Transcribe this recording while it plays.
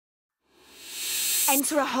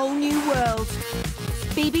Enter a whole new world.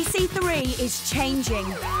 BBC Three is changing.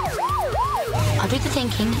 I'll do the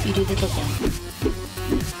thinking, you do the kicking.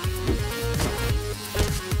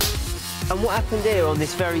 And what happened here on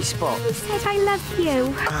this very spot? He said I love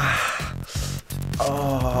you.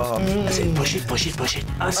 That's it, push it.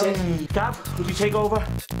 That's it. Gav, could you take over?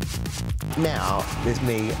 Now, there's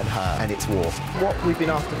me and her, and it's war. What we've been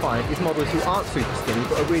asked to find is models who aren't super skinny,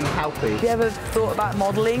 but are really healthy. Have you ever thought about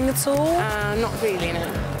modelling at all? Not really, no.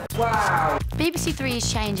 Wow. BBC Three is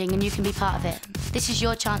changing and you can be part of it. This is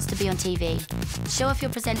your chance to be on TV. Show off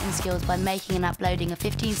your presenting skills by making and uploading a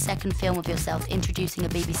 15-second film of yourself introducing a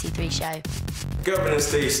BBC Three show. Gavin and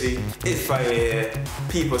Stacey, it's finally here.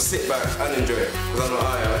 People sit back and enjoy it, because I know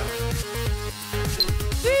I am.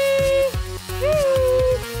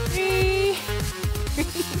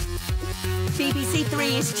 BBC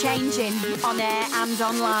Three is changing on air and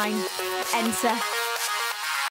online. Enter